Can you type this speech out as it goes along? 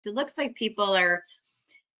it looks like people are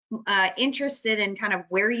interested in kind of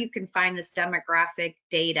where you can find this demographic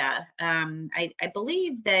data. I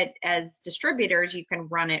believe that as distributors, you can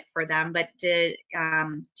run it for them, but do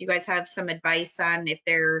you guys have some advice on if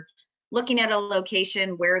they're looking at a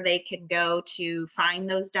location where they can go to find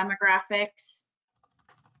those demographics?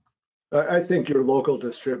 I think your local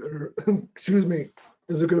distributor, excuse me,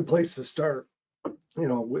 is a good place to start. You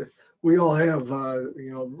know, we all have,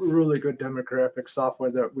 you know, really good demographic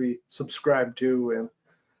software that we subscribe to,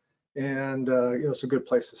 and you know, it's a good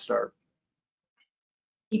place to start.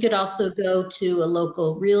 You could also go to a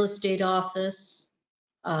local real estate office,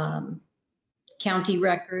 county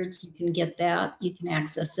records, you can get that, you can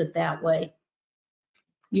access it that way.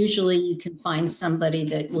 Usually you can find somebody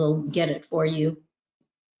that will get it for you.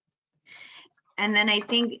 And then I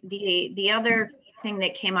think the other thing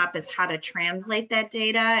that came up is how to translate that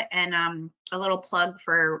data, and a little plug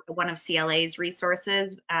for one of CLA's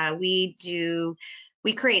resources.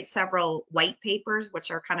 We create several white papers, which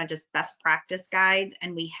are kind of just best practice guides,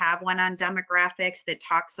 and we have one on demographics that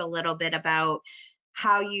talks a little bit about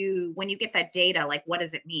how when you get that data, like what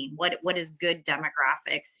does it mean? What is good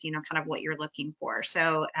demographics? You know, kind of what you're looking for.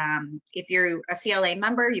 So if you're a CLA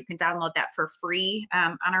member, you can download that for free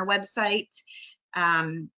on our website.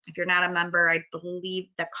 If you're not a member, I believe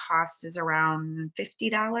the cost is around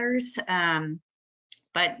 $50,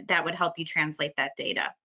 but that would help you translate that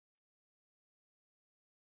data.